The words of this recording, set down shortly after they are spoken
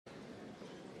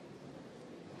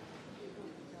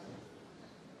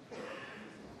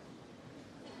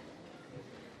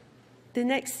The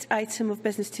next item of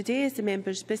business today is the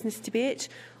members' business debate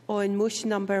on motion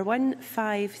number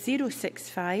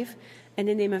 15065 in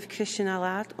the name of Christian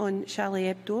Allard on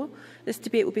Charlie Hebdo. This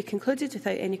debate will be concluded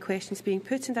without any questions being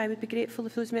put, and I would be grateful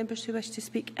if those members who wish to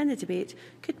speak in the debate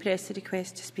could press the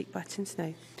request to speak buttons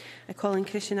now. I call on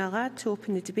Christian Allard to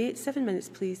open the debate. 7 minutes,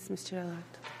 please, Mr. Allard.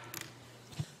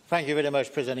 Thank you very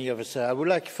much, Presiding Officer. I would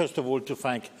like, first of all, to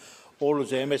thank all of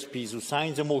the MSPs who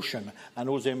signed the motion and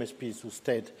all the MSPs who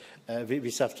stayed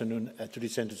this afternoon to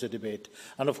listen to the debate.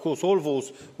 And, of course, all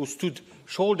those who stood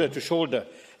shoulder to shoulder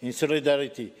in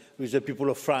solidarity with the people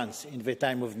of France in their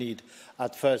time of need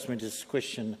at First Minister's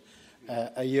question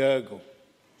a year ago.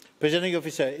 Presiding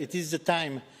Officer, it is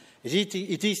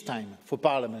time for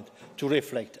Parliament to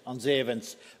reflect on the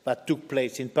events that took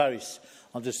place in Paris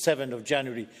on the 7th of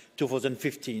January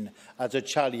 2015 at the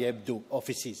Charlie Hebdo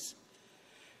offices.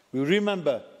 We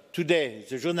remember today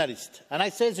the journalists, and I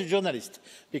say the journalists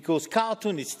because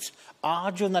cartoonists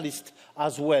are journalists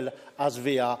as well as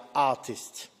they are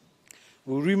artists.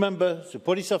 We remember the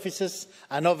police officers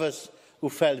and others who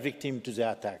fell victim to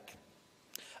the attack.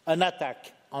 An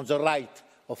attack on the right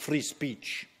of free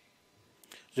speech.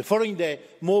 The following day,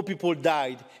 more people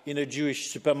died in a Jewish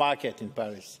supermarket in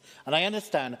Paris. And I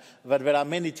understand that there are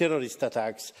many terrorist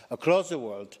attacks across the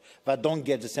world that don't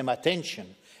get the same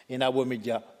attention in our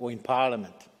media or in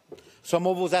Parliament. Some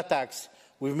of those attacks,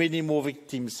 with many more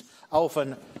victims, are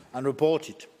often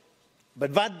unreported.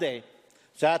 But that day,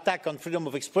 the attack on freedom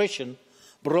of expression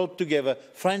brought together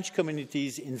French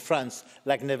communities in France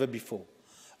like never before,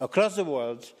 across the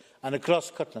world and across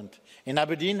Scotland. In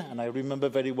Aberdeen, and I remember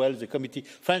very well the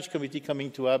French committee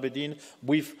coming to Aberdeen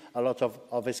with a lot of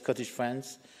their Scottish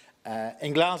friends.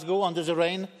 In Glasgow, under the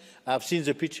rain, I've seen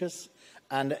the pictures,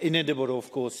 and in Edinburgh,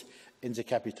 of course, in the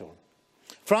capital.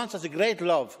 France has a great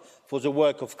love for the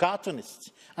work of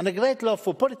cartoonists and a great love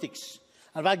for politics,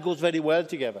 and that goes very well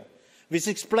together. This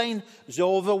explains the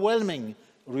overwhelming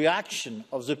reaction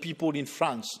of the people in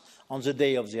France on the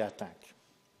day of the attack.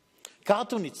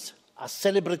 Cartoonists are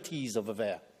celebrities over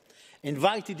there,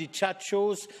 invited to chat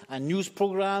shows and news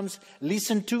programs,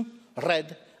 listened to,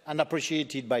 read and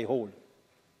appreciated by all.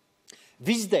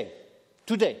 This day,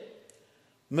 today,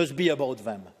 must be about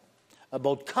them,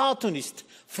 about cartoonists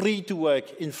free to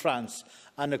work in France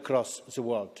and across the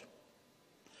world.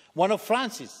 One of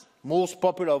France's most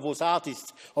popular of those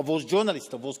artists, of those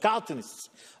journalists, of those cartoonists,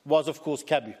 was, of course,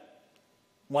 Cabu,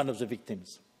 one of the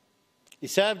victims. He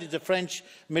served in the French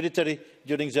military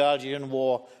during the Algerian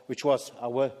War, which was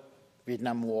our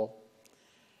Vietnam War.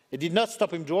 It did not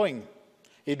stop him drawing.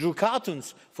 He drew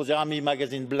cartoons for the army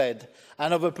magazine Bled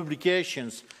and other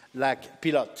publications like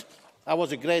Pilote. I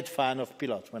was a great fan of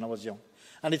Pilote when I was young.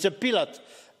 And it's that Pilote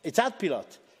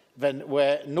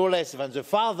where no less than the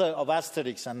father of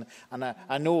Asterix, and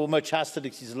I know how much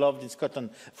Asterix is loved in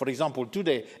Scotland. For example,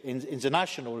 today in the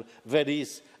National, there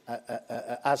is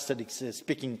Asterix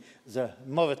speaking the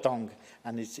mother tongue,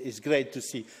 and it's great to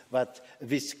see that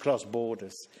this cross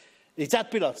borders. It's that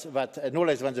Pilote that, no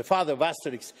less than the father of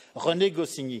Asterix, René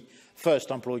Goscinny, first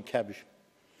employed Cabu.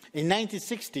 In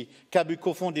 1960, Cabu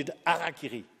co-founded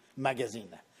Harakiri magazine.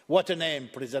 What a name,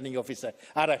 Presiding Officer,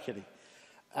 Harakiri.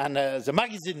 And the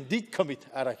magazine did commit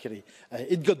Harakiri.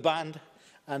 It got banned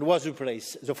and was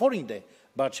replaced the following day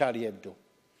by Charlie Hebdo.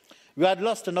 We had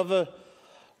lost another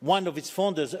one of its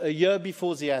founders a year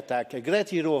before the attack, a great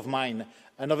hero of mine,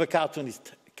 another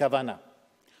cartoonist, Kavanagh.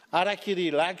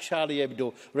 Harakiri, like Charlie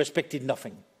Hebdo, respected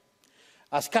nothing.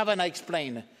 As Kavanagh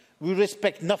explained, we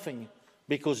respect nothing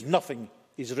because nothing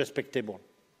is respectable.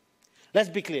 Let's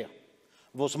be clear.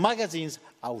 Those magazines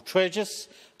are outrageous,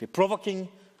 they're provoking,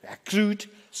 they're crude,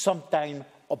 sometimes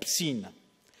obscene.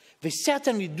 They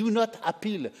certainly do not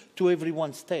appeal to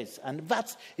everyone's taste, and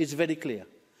that is very clear.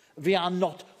 They are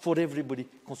not for everybody's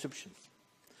consumption.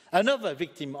 Another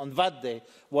victim on that day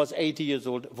was 80 years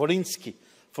old Wolinski.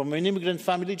 From an immigrant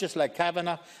family, just like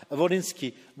Kavanagh,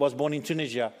 Wolinski was born in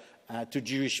Tunisia to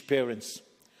Jewish parents.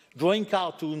 Drawing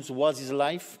cartoons was his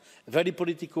life, very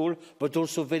political, but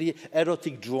also very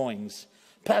erotic drawings.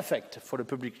 Perfect for a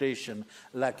publication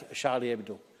like Charlie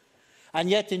Hebdo. And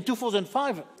yet, in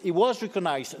 2005, he was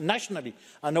recognized nationally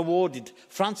and awarded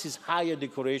France's higher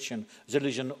decoration, the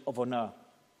Legion of Honor.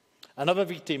 Another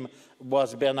victim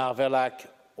was Bernard Verlac,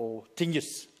 or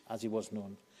Tingus, as he was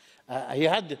known. He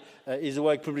had his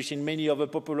work published in many other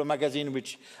popular magazines,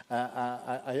 which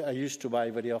I used to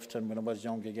buy very often when I was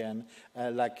young again,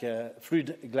 like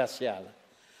Fluide Glacial.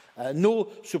 No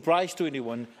surprise to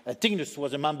anyone, Tingus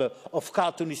was a member of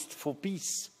Cartoonists for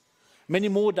Peace. Many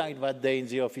more died that day in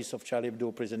the office of Charlie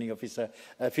Hebdo, presiding officer.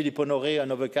 Philippe Honoré,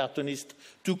 another cartoonist,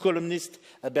 2 columnists,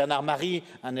 Bernard Marie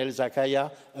and Elsa Kaya,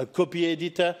 a copy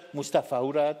editor, Mustafa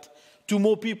Urat, 2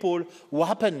 more people who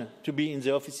happened to be in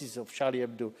the offices of Charlie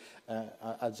Hebdo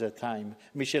at the time,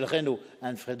 Michel Reynaud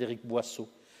and Frédéric Boisseau.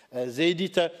 The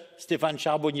editor, Stéphane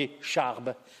Charbonnier,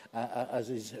 Charb, as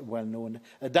is well known,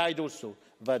 died also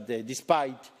that day,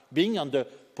 despite being under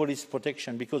police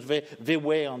protection, because they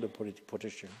were under police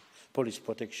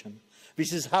protection.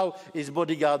 This is how his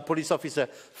bodyguard, police officer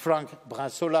Frank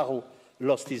Brassolaro,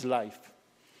 lost his life.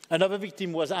 Another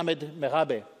victim was Ahmed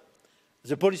Merabe,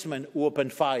 the policeman who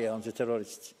opened fire on the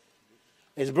terrorists.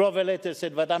 His brother later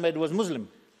said that Ahmed was Muslim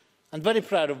and very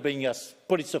proud of being a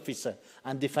police officer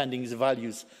and defending the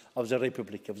values of the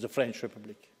Republic, of the French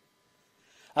Republic.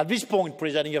 At this point,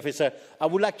 Presiding Officer, I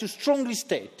would like to strongly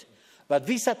state that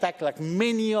this attack, like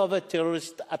many other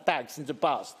terrorist attacks in the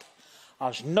past,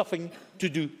 has nothing to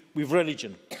do with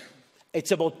religion.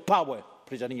 It's about power,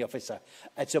 Presiding Officer.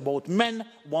 It's about men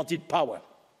wanting power.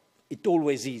 It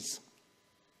always is.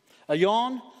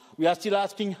 Beyond, we are still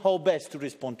asking how best to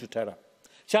respond to terror.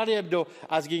 Charlie Hebdo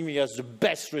has given us the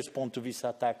best response to this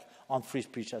attack on free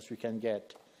speech as we can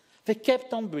get. They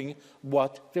kept on doing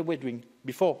what they were doing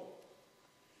before.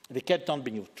 They kept on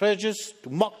being outrageous, to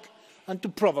mock and to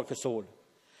provoke us all,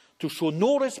 to show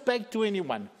no respect to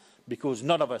anyone, because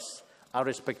none of us are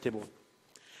respectable.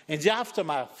 In the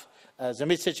aftermath, the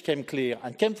message came clear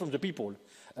and came from the people,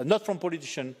 not from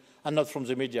politicians and not from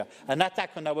the media. An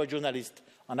attack on our journalists,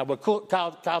 on our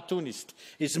cartoonists,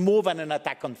 is more than an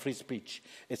attack on free speech.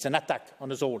 It's an attack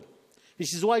on us all.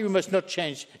 This is why we must not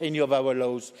change any of our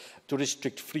laws to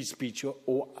restrict free speech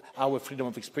or our freedom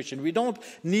of expression. We don't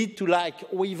need to like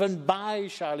or even buy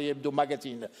Charlie Hebdo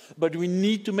magazine, but we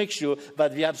need to make sure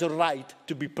that we have the right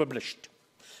to be published.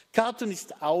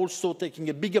 Cartoonists are also taking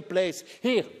a bigger place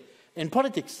here in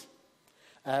politics.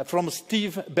 From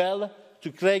Steve Bell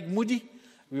to Craig Moody,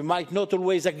 we might not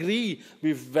always agree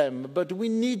with them, but we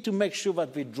need to make sure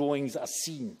that the drawings are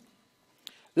seen.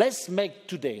 Let's make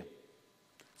today,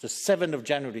 the 7th of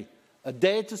January, a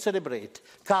day to celebrate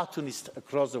cartoonists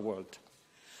across the world.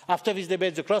 After this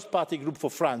debate, the cross-party group for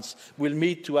France will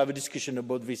meet to have a discussion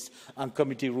about this on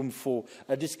Committee Room 4,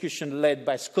 a discussion led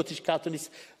by Scottish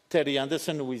cartoonist Terry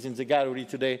Anderson, who is in the gallery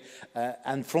today,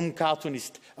 and from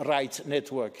Cartoonist Rights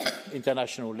Network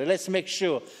International. Let's make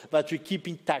sure that we keep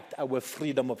intact our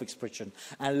freedom of expression.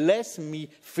 And let me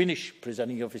finish,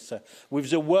 Presiding Officer, with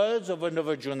the words of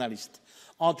another journalist,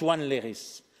 Antoine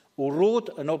Léris, who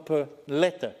wrote an open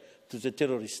letter to the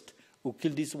terrorist who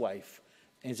killed his wife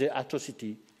in the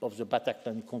atrocity of the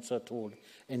Bataclan Concert Hall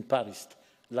in Paris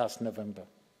last November.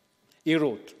 He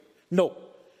wrote, "No,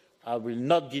 I will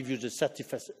not give you the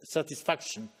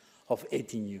satisfaction of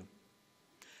hating you."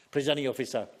 Presiding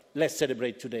Officer, let's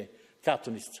celebrate today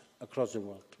cartoonists across the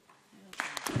world.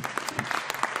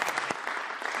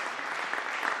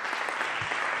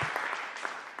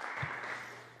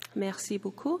 Merci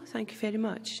beaucoup. Thank you very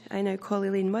much. I now call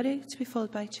Elaine Murray to be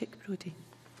followed by Chick Brodie.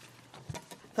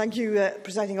 Thank you,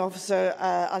 Presiding Officer,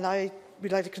 and I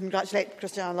would like to congratulate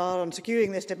Christian Allard on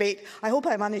securing this debate. I hope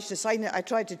I managed to sign it. I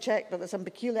tried to check, but there's some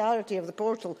peculiarity of the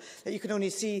portal that you can only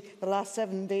see the last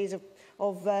 7 days of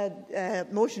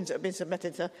motions that have been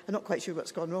submitted. So I'm not quite sure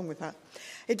what's gone wrong with that.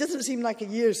 It doesn't seem like a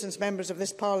year since members of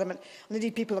this Parliament, and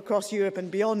indeed people across Europe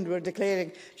and beyond, were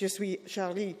declaring Je suis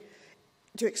Charlie,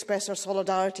 to express our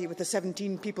solidarity with the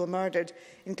 17 people murdered,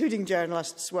 including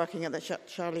journalists working at the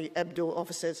Charlie Hebdo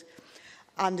offices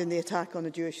and in the attack on a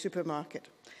Jewish supermarket.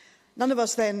 None of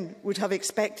us then would have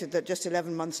expected that just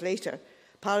 11 months later,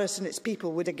 Paris and its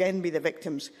people would again be the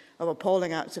victims of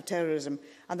appalling acts of terrorism,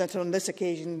 and that on this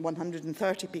occasion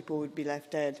 130 people would be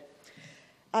left dead.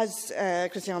 As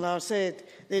Christian Allard said,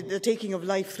 the taking of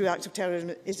life through acts of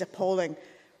terrorism is appalling,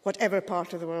 whatever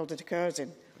part of the world it occurs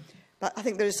in. But I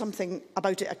think there is something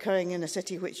about it occurring in a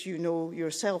city which you know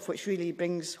yourself, which really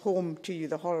brings home to you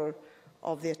the horror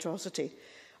of the atrocity.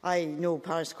 I know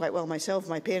Paris quite well myself.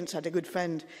 My parents had a good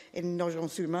friend in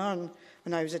Nogent-sur-Marne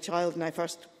when I was a child, and I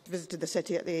first visited the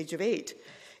city at the age of 8.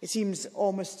 It seems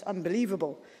almost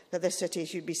unbelievable that this city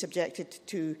should be subjected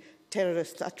to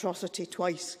terrorist atrocity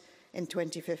twice in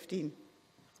 2015.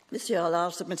 Mr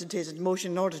Allard submitted his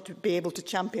motion in order to be able to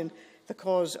champion the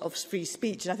cause of free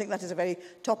speech, and I think that is a very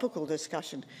topical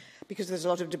discussion, because there's a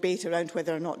lot of debate around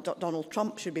whether or not Donald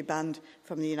Trump should be banned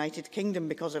from the United Kingdom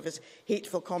because of his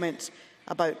hateful comments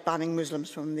about banning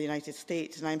Muslims from the United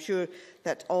States. And I'm sure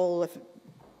that all,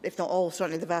 if not all,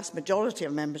 certainly the vast majority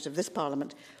of members of this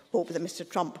Parliament hope that Mr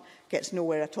Trump gets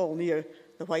nowhere at all near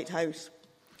the White House.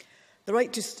 The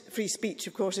right to free speech,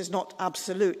 of course, is not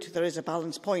absolute. There is a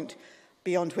balance point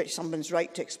beyond which someone's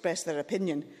right to express their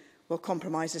opinion will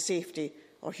compromise the safety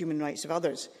or human rights of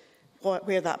others.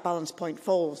 Where that balance point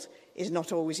falls is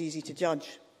not always easy to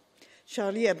judge.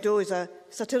 Charlie Hebdo is a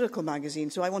satirical magazine,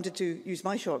 so I wanted to use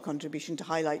my short contribution to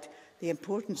highlight the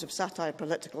importance of satire,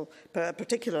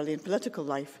 particularly in political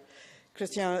life.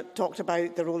 Christian talked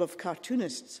about the role of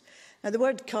cartoonists. Now, the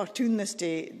word cartoon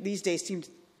these days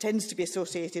tends to be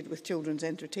associated with children's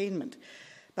entertainment,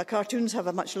 but cartoons have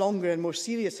a much longer and more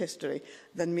serious history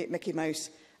than Mickey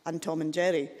Mouse and Tom and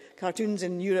Jerry. Cartoons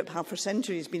in Europe have for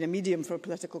centuries been a medium for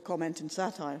political comment and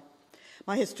satire.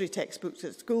 My history textbooks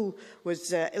at school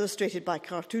was illustrated by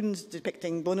cartoons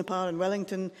depicting Bonaparte and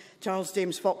Wellington, Charles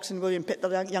James Fox and William Pitt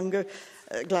the Younger,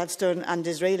 Gladstone and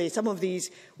Disraeli. Some of these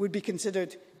would be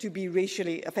considered to be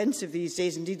racially offensive these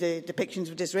days. Indeed, the depictions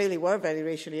of Disraeli were very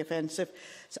racially offensive.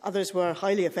 Others were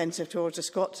highly offensive towards the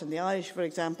Scots and the Irish, for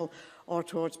example, or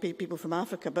towards people from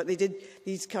Africa. But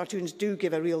these cartoons do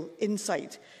give a real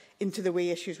insight into the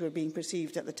way issues were being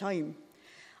perceived at the time.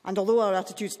 And although our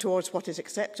attitudes towards what is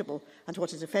acceptable and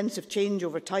what is offensive change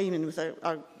over time and with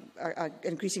our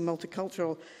increasing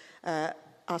multicultural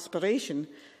aspiration,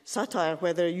 satire,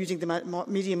 whether using the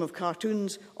medium of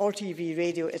cartoons or TV,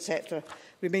 radio, etc.,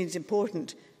 remains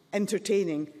important,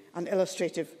 entertaining and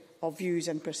illustrative of views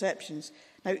and perceptions.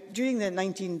 Now, during the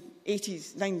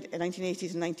 1980s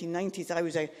and 1990s, I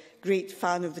was a great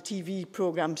fan of the TV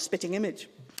programme Spitting Image.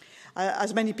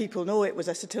 As many people know, it was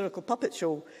a satirical puppet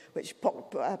show which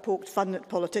poked fun at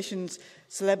politicians,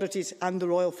 celebrities and the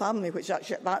royal family, which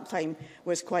actually at that time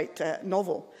was quite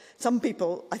novel. Some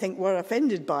people, I think, were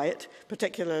offended by it,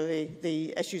 particularly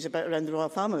the issues around the royal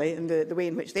family and the way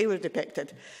in which they were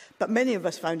depicted. But many of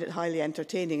us found it highly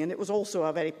entertaining, and it was also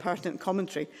a very pertinent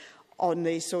commentary on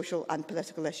the social and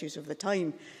political issues of the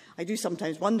time. I do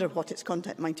sometimes wonder what its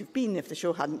content might have been if the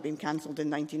show hadn't been cancelled in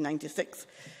 1996.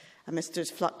 And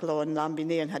Mrs Flacklaw and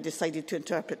Lambinayan had decided to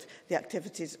interpret the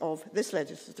activities of this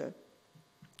legislature.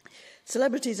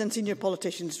 Celebrities and senior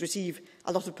politicians receive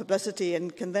a lot of publicity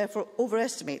and can therefore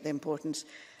overestimate the importance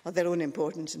of their own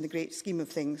importance in the great scheme of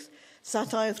things.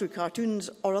 Satire through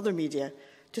cartoons or other media,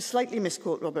 to slightly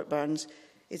misquote Robert Burns,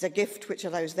 is a gift which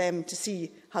allows them to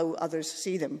see how others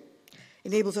see them.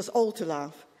 Enables us all to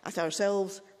laugh at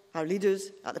ourselves, our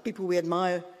leaders, at the people we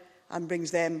admire, and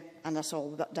brings them and us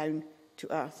all down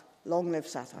to earth. Long live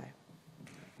satire.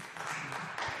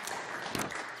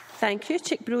 Thank you.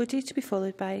 Chick Brodie, to be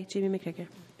followed by Jamie McGregor.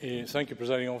 Thank you,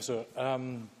 Presiding Officer.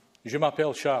 Je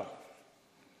m'appelle Charles,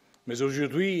 mais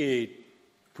aujourd'hui et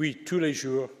puis tous les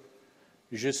jours,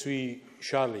 je suis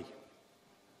Charlie.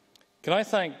 Can I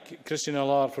thank Christian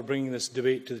Allard for bringing this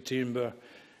debate to the Chamber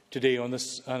today on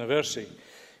this anniversary?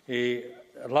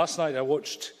 Last night I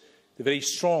watched the very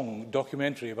strong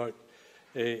documentary about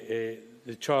the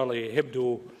Charlie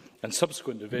Hebdo and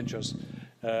subsequent adventures,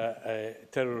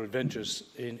 terror adventures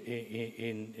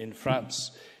in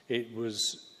France. It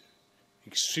was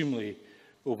extremely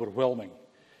overwhelming.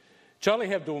 Charlie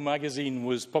Hebdo magazine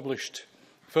was published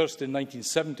first in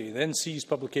 1970, then ceased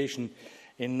publication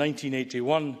in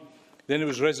 1981, then it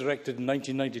was resurrected in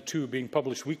 1992, being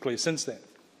published weekly since then.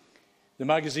 The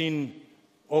magazine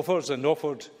offers and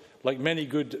offered, like many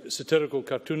good satirical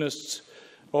cartoonists,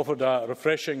 offered a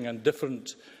refreshing and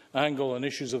different angle on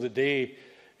issues of the day,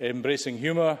 embracing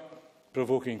humour,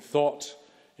 provoking thought,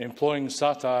 employing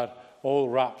satire, all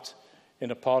wrapped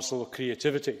in a parcel of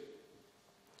creativity.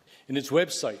 In its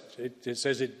website, it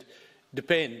says it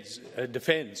defends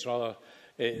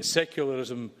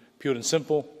secularism pure and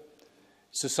simple.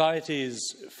 Society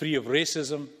is free of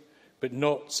racism, but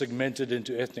not segmented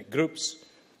into ethnic groups.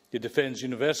 It defends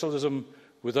universalism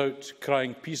without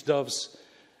crying peace doves,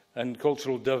 and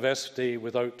cultural diversity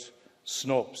without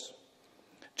snobs.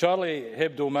 Charlie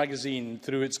Hebdo magazine,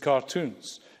 through its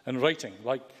cartoons and writing,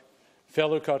 like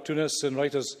fellow cartoonists and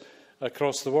writers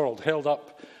across the world, held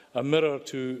up a mirror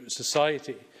to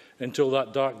society until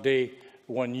that dark day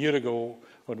 1 year ago,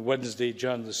 on Wednesday,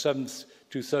 January the 7th,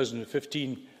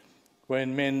 2015,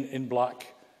 when men in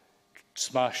black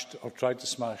smashed or tried to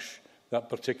smash that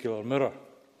particular mirror.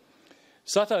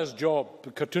 Satire's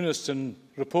job, cartoonists and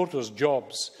reporters'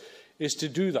 jobs, is to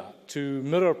do that, to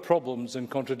mirror problems and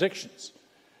contradictions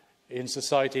in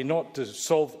society, not to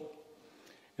solve them.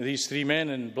 These three men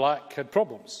in black had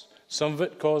problems, some of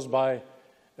it caused by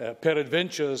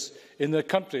peradventures in their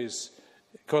countries,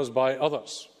 caused by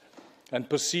others, and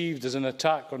perceived as an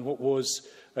attack on what was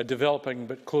a developing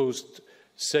but closed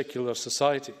secular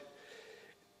society.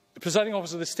 Presiding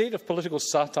Officer, the state of political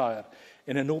satire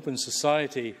in an open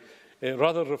society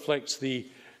rather reflects the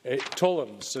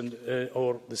tolerance and,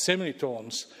 or the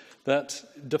semi-tolerance that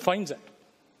defines it.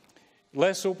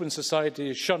 Less open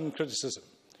societies shun criticism,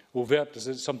 overt as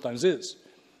it sometimes is.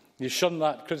 You shun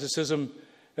that criticism,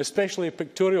 especially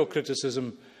pictorial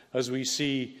criticism, as we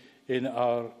see in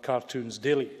our cartoons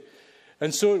daily.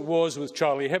 And so it was with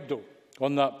Charlie Hebdo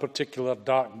on that particular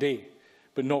dark day,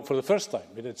 but not for the first time.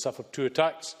 It had suffered 2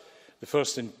 attacks, the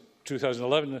first in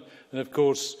 2011 and, of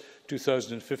course,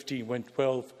 2015, when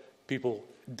 12 people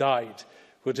died.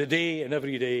 For today and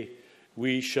every day,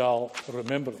 we shall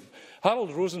remember them.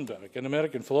 Harold Rosenberg, an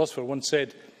American philosopher, once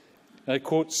said, and I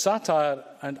quote, "Satire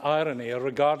and irony are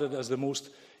regarded as the most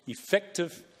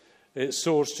effective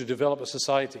source to develop a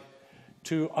society,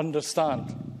 to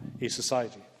understand a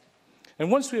society."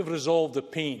 And once we have resolved the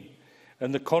pain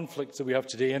and the conflicts that we have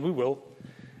today, and we will,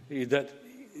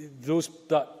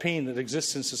 that pain that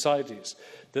exists in societies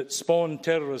that spawn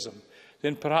terrorism,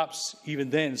 then perhaps even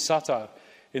then satire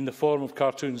in the form of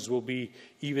cartoons will be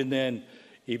even then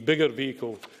a bigger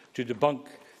vehicle to debunk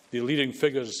the leading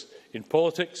figures in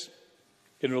politics,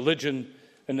 in religion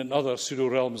and in other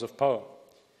pseudo-realms of power.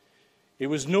 It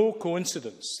was no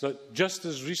coincidence that just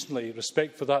as recently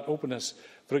respect for that openness,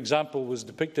 for example, was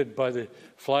depicted by the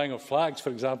flying of flags, for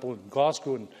example, in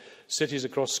Glasgow and cities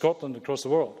across Scotland, across the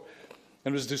world,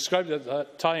 and was described at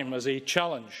that time as a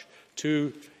challenge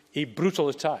to a brutal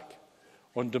attack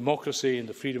on democracy and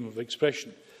the freedom of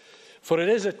expression. For it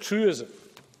is a truism,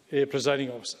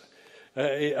 presiding officer,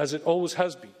 as it always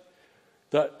has been,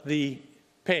 that the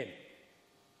pen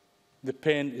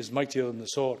is mightier than the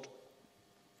sword,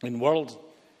 in word,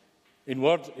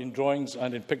 in drawings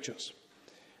and in pictures.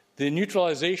 The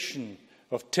neutralisation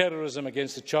of terrorism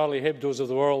against the Charlie Hebdos of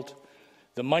the world,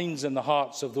 the minds and the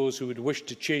hearts of those who would wish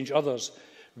to change others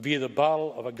via the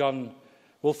barrel of a gun,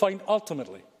 will find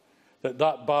ultimately that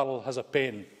that barrel has a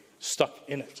pen stuck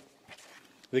in it.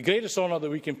 The greatest honour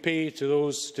that we can pay to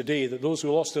those today, that those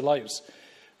who lost their lives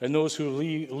and those who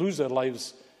lose their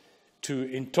lives to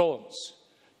intolerance,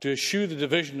 to eschew the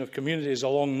division of communities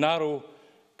along narrow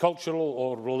cultural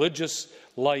or religious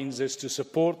lines, is to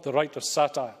support the right of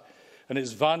satire and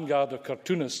its vanguard of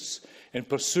cartoonists in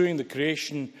pursuing the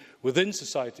creation within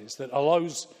societies that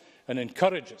allows and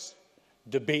encourages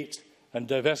debate and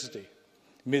diversity.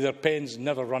 May their pens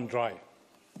never run dry.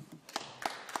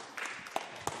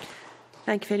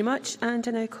 Thank you very much. And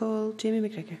I now call Jamie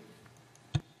McGregor.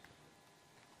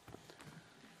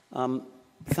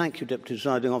 Thank you, Deputy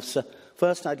Presiding Officer.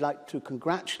 First, I'd like to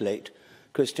congratulate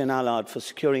Christian Allard for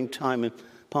securing time in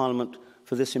Parliament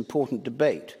for this important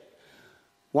debate.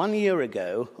 1 year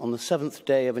ago, on the 7th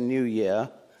day of a new year,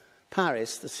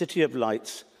 Paris, the City of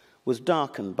Lights, was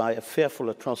darkened by a fearful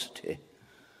atrocity.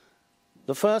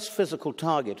 The first physical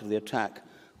target of the attack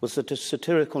was the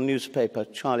satirical newspaper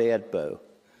Charlie Hebdo.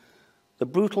 The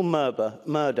brutal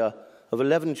murder of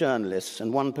 11 journalists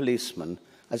and 1 policeman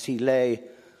as he lay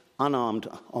unarmed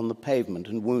on the pavement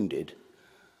and wounded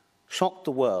shocked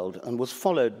the world and was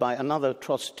followed by another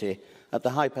atrocity at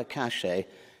the Hyper-Cache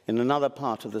in another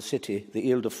part of the city,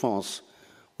 the Ile-de-France,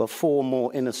 where 4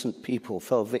 more innocent people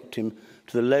fell victim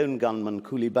to the lone gunman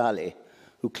Koulibaly,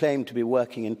 who claimed to be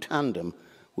working in tandem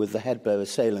with the Hebdo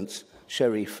assailants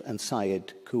Sherif and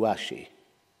Syed Kouachi.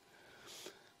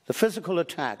 The physical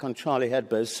attack on Charlie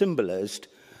Hebdo symbolised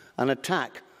an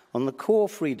attack on the core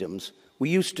freedoms we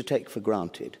used to take for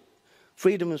granted: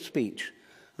 freedom of speech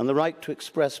and the right to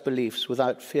express beliefs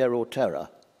without fear or terror.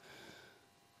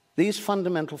 These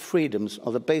fundamental freedoms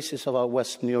are the basis of our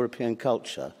Western European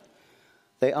culture.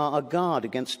 They are a guard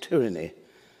against tyranny,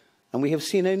 and we have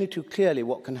seen only too clearly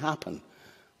what can happen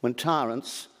when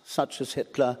tyrants, such as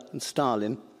Hitler and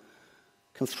Stalin,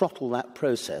 can throttle that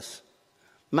process.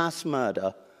 Mass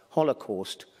murder,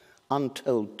 Holocaust,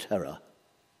 untold terror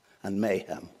and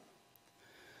mayhem.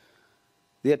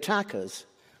 The attackers,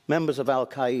 members of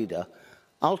Al-Qaeda,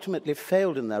 ultimately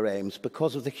failed in their aims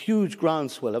because of the huge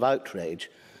groundswell of outrage,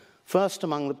 first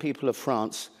among the people of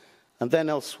France and then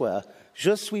elsewhere.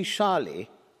 Je suis Charlie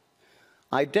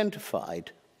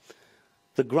identified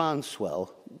the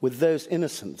groundswell with those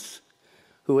innocents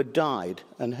who had died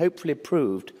and hopefully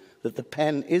proved that the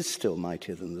pen is still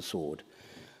mightier than the sword.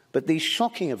 But these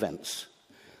shocking events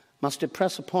must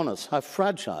impress upon us how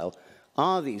fragile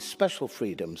are these special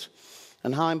freedoms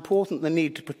and how important the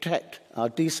need to protect our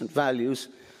decent values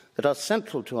that are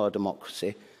central to our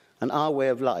democracy and our way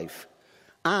of life,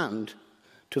 and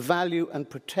to value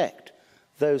and protect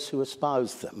those who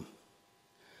espouse them.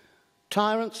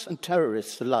 Tyrants and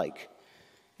terrorists alike,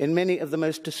 in many of the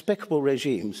most despicable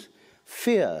regimes,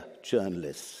 fear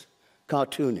journalists,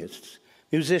 cartoonists,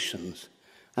 musicians,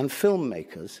 and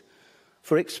filmmakers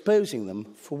for exposing them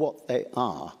for what they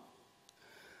are.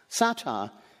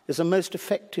 Satire is a most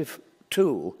effective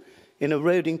tool in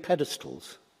eroding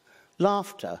pedestals.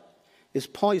 Laughter is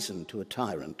poison to a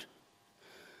tyrant.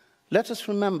 Let us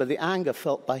remember the anger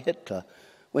felt by Hitler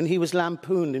when he was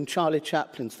lampooned in Charlie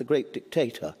Chaplin's The Great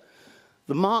Dictator.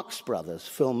 The Marx Brothers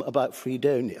film about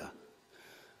Fredonia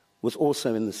was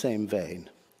also in the same vein.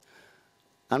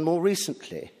 And more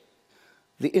recently,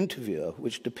 The Interviewer,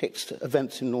 which depicts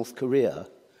events in North Korea,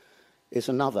 is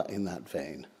another in that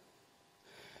vein.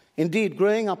 Indeed,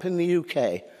 growing up in the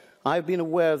UK, I've been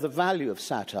aware of the value of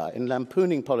satire in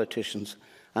lampooning politicians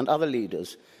and other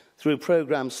leaders through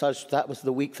programmes such as That Was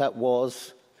the Week That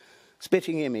Was,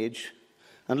 Spitting Image,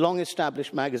 and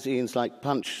long-established magazines like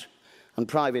Punch and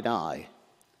Private Eye.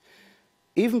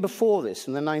 Even before this,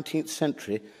 in the 19th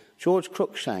century, George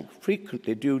Cruikshank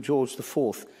frequently drew George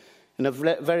IV in a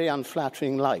very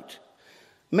unflattering light.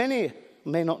 Many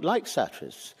may not like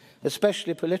satirists,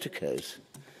 especially politicos,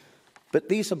 but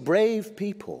these are brave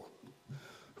people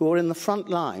who are in the front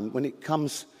line when it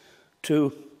comes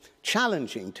to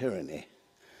challenging tyranny,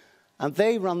 and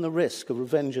they run the risk of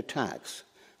revenge attacks,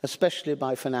 especially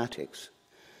by fanatics.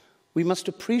 We must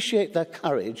appreciate their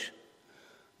courage,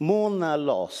 mourn their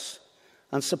loss,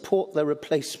 and support their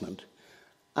replacement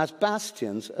as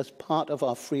bastions as part of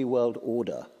our free world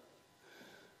order.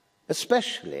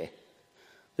 Especially,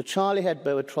 the Charlie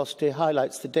Hebdo atrocity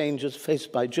highlights the dangers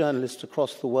faced by journalists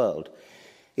across the world.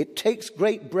 It takes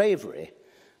great bravery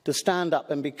to stand up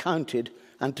and be counted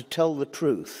and to tell the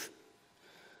truth.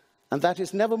 And that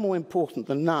is never more important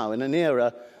than now, in an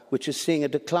era which is seeing a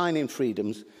decline in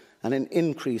freedoms and an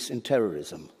increase in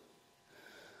terrorism.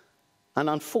 And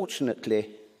unfortunately,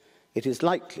 it is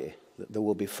likely that there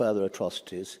will be further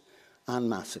atrocities and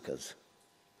massacres.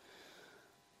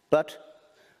 But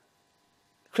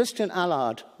Christian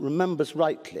Allard remembers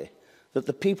rightly that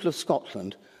the people of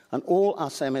Scotland and all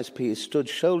us MSPs stood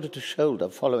shoulder to shoulder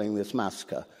following this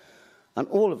massacre. And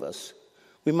all of us,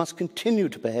 we must continue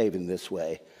to behave in this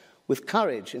way, with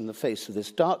courage in the face of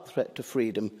this dark threat to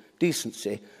freedom,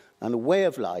 decency, and a way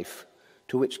of life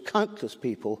to which countless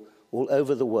people all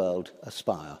over the world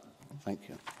aspire. Thank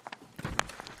you.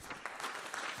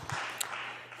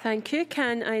 Thank you.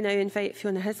 Can I now invite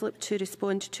Fiona Hislop to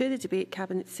respond to the debate?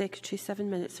 Cabinet Secretary, 7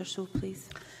 minutes or so, please.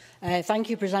 Thank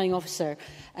you, Presiding Officer.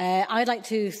 I'd like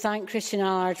to thank Christian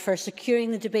Allard for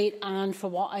securing the debate and for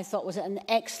what I thought was an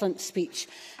excellent speech.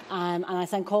 And I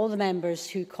thank all the members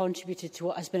who contributed to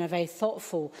what has been a very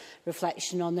thoughtful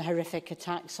reflection on the horrific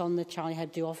attacks on the Charlie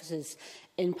Hebdo offices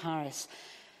in Paris.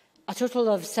 A total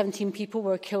of 17 people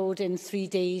were killed in 3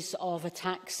 days of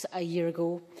attacks a year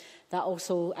ago. That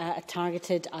also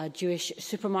targeted a Jewish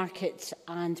supermarket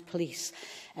and police.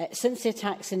 Since the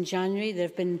attacks in January, there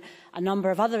have been a number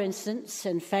of other incidents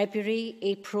in February,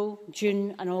 April,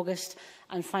 June and August,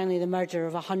 and finally the murder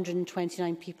of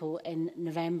 129 people in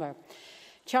November.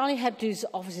 Charlie Hebdo's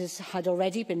offices had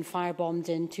already been firebombed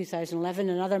in 2011,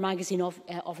 and other magazine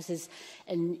offices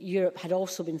in Europe had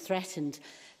also been threatened.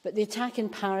 But the attack in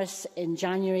Paris in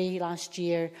January last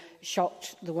year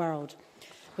shocked the world.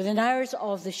 Within hours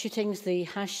of the shootings, the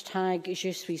hashtag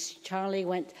Je suis Charlie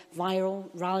went viral,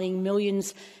 rallying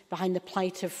millions behind the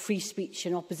plight of free speech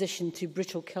in opposition to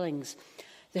brutal killings.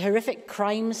 The horrific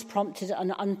crimes prompted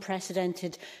an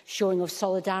unprecedented showing of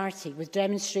solidarity, with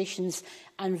demonstrations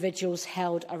and vigils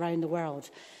held around the world.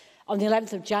 On the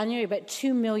 11th of January, about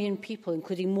 2 million people,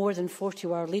 including more than 40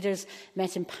 world leaders,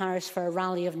 met in Paris for a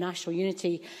rally of national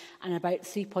unity, and about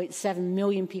 3.7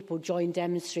 million people joined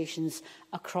demonstrations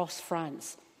across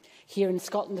France. Here in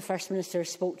Scotland, the First Minister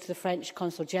spoke to the French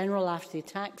Consul General after the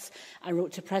attacks and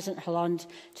wrote to President Hollande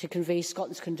to convey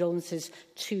Scotland's condolences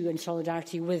to and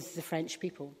solidarity with the French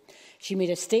people. She made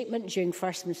a statement during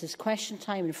First Minister's question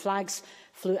time, and flags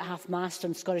flew at half-mast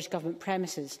on Scottish Government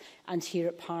premises and here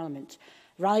at Parliament.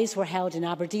 Rallies were held in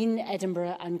Aberdeen,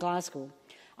 Edinburgh and Glasgow.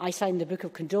 I signed the Book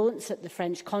of Condolence at the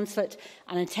French Consulate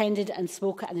and attended and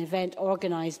spoke at an event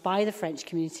organised by the French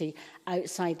community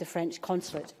outside the French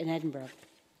Consulate in Edinburgh.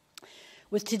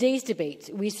 With today's debate,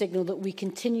 we signal that we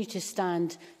continue to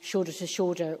stand shoulder to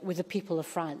shoulder with the people of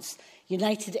France,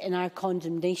 united in our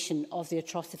condemnation of the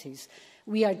atrocities.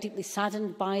 We are deeply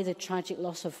saddened by the tragic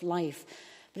loss of life,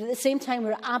 but at the same time,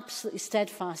 we're absolutely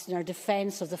steadfast in our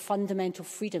defence of the fundamental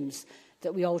freedoms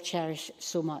that we all cherish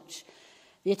so much.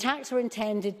 The attacks were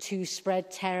intended to spread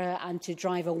terror and to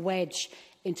drive a wedge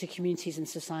into communities and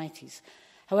societies.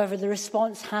 However, the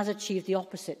response has achieved the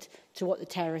opposite to what the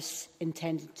terrorists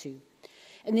intended to.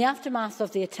 In the aftermath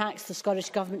of the attacks, the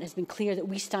Scottish Government has been clear that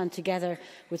we stand together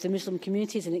with the Muslim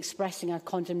communities in expressing our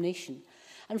condemnation.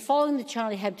 And following the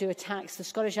Charlie Hebdo attacks, the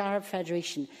Scottish Arab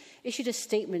Federation issued a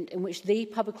statement in which they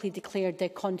publicly declared their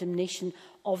condemnation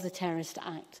of the terrorist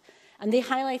act. And they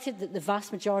highlighted that the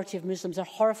vast majority of Muslims are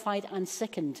horrified and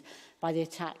sickened by the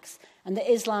attacks, and that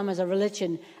Islam as a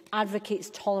religion advocates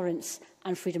tolerance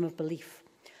and freedom of belief.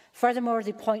 Furthermore,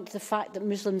 they point to the fact that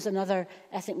Muslims and other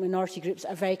ethnic minority groups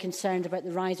are very concerned about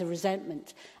the rise of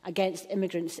resentment against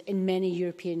immigrants in many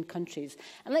European countries.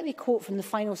 And let me quote from the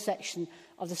final section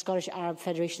of the Scottish Arab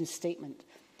Federation's statement.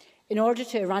 In order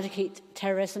to eradicate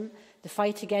terrorism, the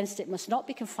fight against it must not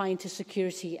be confined to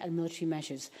security and military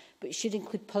measures, but it should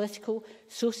include political,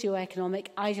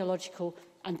 socio-economic, ideological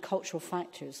and cultural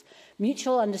factors.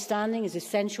 Mutual understanding is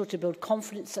essential to build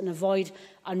confidence and avoid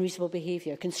unreasonable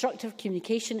behaviour. Constructive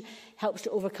communication helps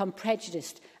to overcome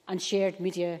prejudice and shared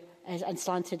media and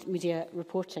slanted media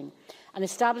reporting. And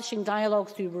establishing dialogue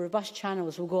through robust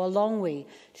channels will go a long way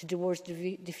towards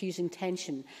diffusing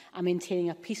tension and maintaining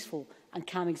a peaceful and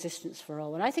calm existence for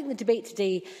all. And I think the debate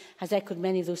today has echoed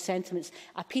many of those sentiments.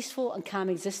 A peaceful and calm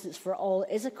existence for all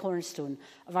is a cornerstone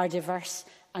of our diverse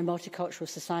and multicultural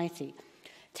society.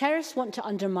 Terrorists want to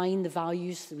undermine the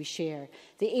values that we share.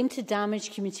 They aim to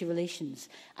damage community relations.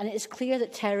 And it is clear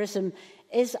that terrorism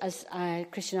is, as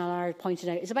Christian Allard pointed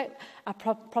out, is about a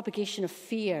propagation of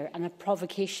fear and a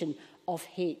provocation of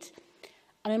hate.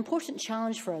 An important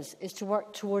challenge for us is to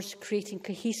work towards creating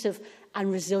cohesive and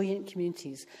resilient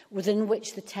communities within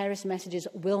which the terrorist messages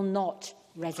will not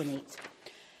resonate.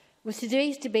 With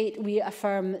today's debate, we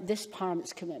affirm this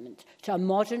Parliament's commitment to a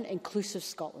modern, inclusive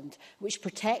Scotland, which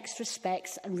protects,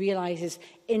 respects and realises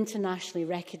internationally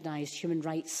recognised human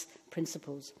rights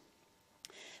principles.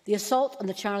 The assault on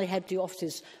the Charlie Hebdo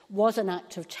offices was an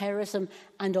act of terrorism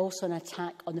and also an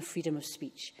attack on the freedom of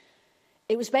speech.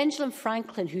 It was Benjamin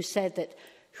Franklin who said that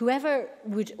whoever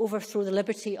would overthrow the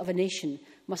liberty of a nation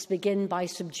must begin by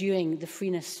subduing the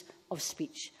freeness of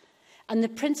speech. And the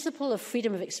principle of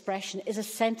freedom of expression is a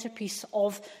centrepiece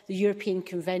of the European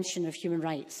Convention of Human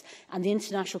Rights and the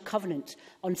International Covenant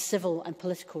on Civil and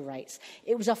Political Rights.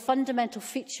 It was a fundamental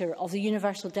feature of the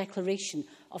Universal Declaration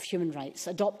of Human Rights,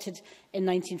 adopted in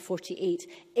 1948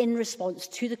 in response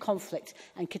to the conflict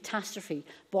and catastrophe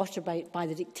brought about by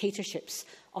the dictatorships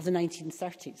of the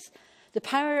 1930s. The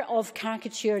power of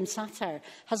caricature and satire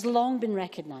has long been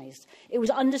recognised. It was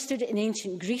understood in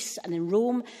ancient Greece and in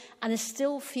Rome and is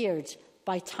still feared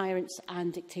by tyrants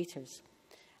and dictators.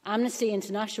 Amnesty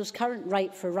International's current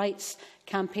Right for Rights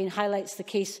campaign highlights the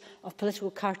case of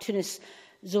political cartoonist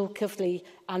Zulkifli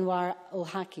Anwar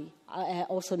ul-Haqi,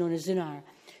 also known as Zunar,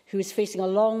 who is facing a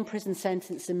long prison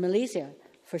sentence in Malaysia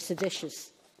for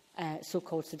seditious,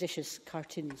 so-called seditious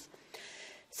cartoons.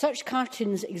 Such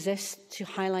cartoons exist to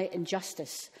highlight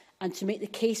injustice and to make the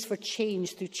case for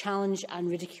change through challenge and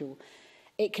ridicule.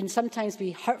 It can sometimes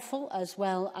be hurtful as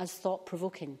well as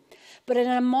thought-provoking. But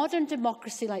in a modern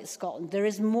democracy like Scotland, there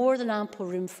is more than ample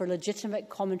room for legitimate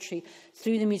commentary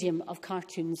through the medium of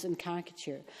cartoons and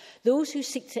caricature. Those who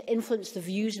seek to influence the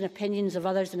views and opinions of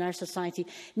others in our society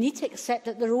need to accept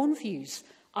that their own views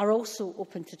are also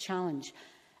open to challenge.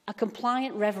 A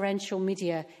compliant, reverential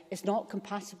media is not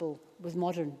compatible with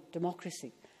modern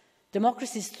democracy.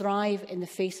 Democracies thrive in the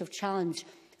face of challenge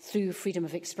through freedom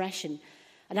of expression.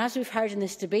 And as we've heard in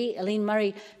this debate, Elaine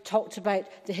Murray talked about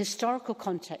the historical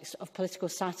context of political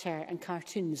satire and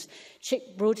cartoons.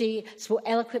 Chick Brodie spoke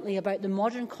eloquently about the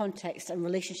modern context and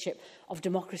relationship of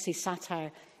democracy,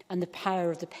 satire and the power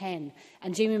of the pen.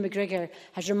 And Jamie McGregor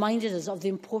has reminded us of the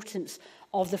importance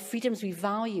of the freedoms we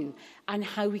value and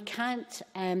how we can't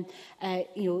and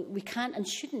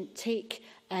shouldn't take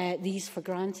these for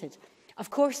granted. Of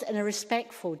course, in a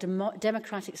respectful,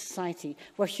 democratic society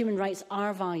where human rights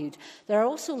are valued, there are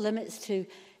also limits to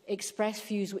express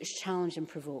views which challenge and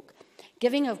provoke.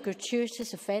 Giving of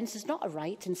gratuitous offence is not a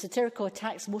right, and satirical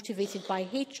attacks motivated by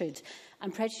hatred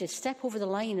and prejudice step over the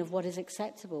line of what is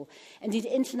acceptable. Indeed,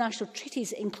 international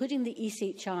treaties, including the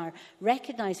ECHR,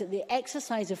 recognise that the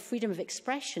exercise of freedom of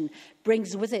expression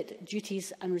brings with it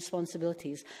duties and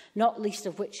responsibilities, not least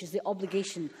of which is the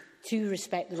obligation to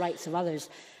respect the rights of others.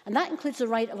 And that includes the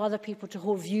right of other people to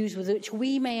hold views with which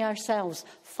we may ourselves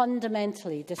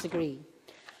fundamentally disagree.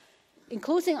 In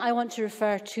closing, I want to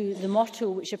refer to the motto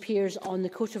which appears on the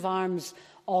coat of arms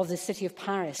of the City of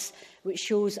Paris, which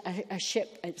shows a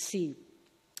ship at sea.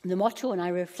 The motto, and I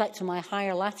reflect on my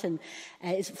higher Latin,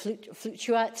 is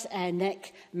Fluctuat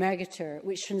nec mergitur,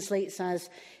 which translates as,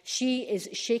 "She is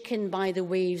shaken by the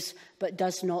waves but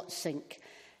does not sink."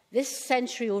 This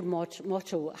century-old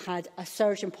motto had a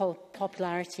surge in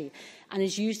popularity and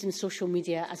is used in social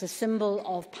media as a symbol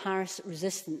of Paris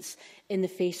resistance in the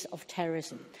face of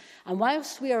terrorism. And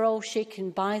whilst we are all shaken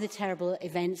by the terrible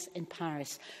events in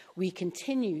Paris, we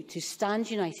continue to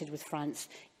stand united with France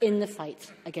in the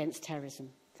fight against terrorism.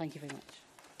 Thank you very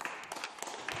much.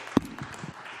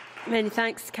 Many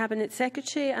thanks, Cabinet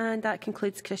Secretary, and that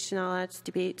concludes Christian Allard's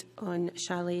debate on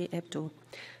Charlie Hebdo.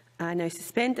 I now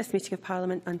suspend this meeting of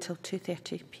Parliament until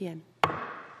 2:30 p.m.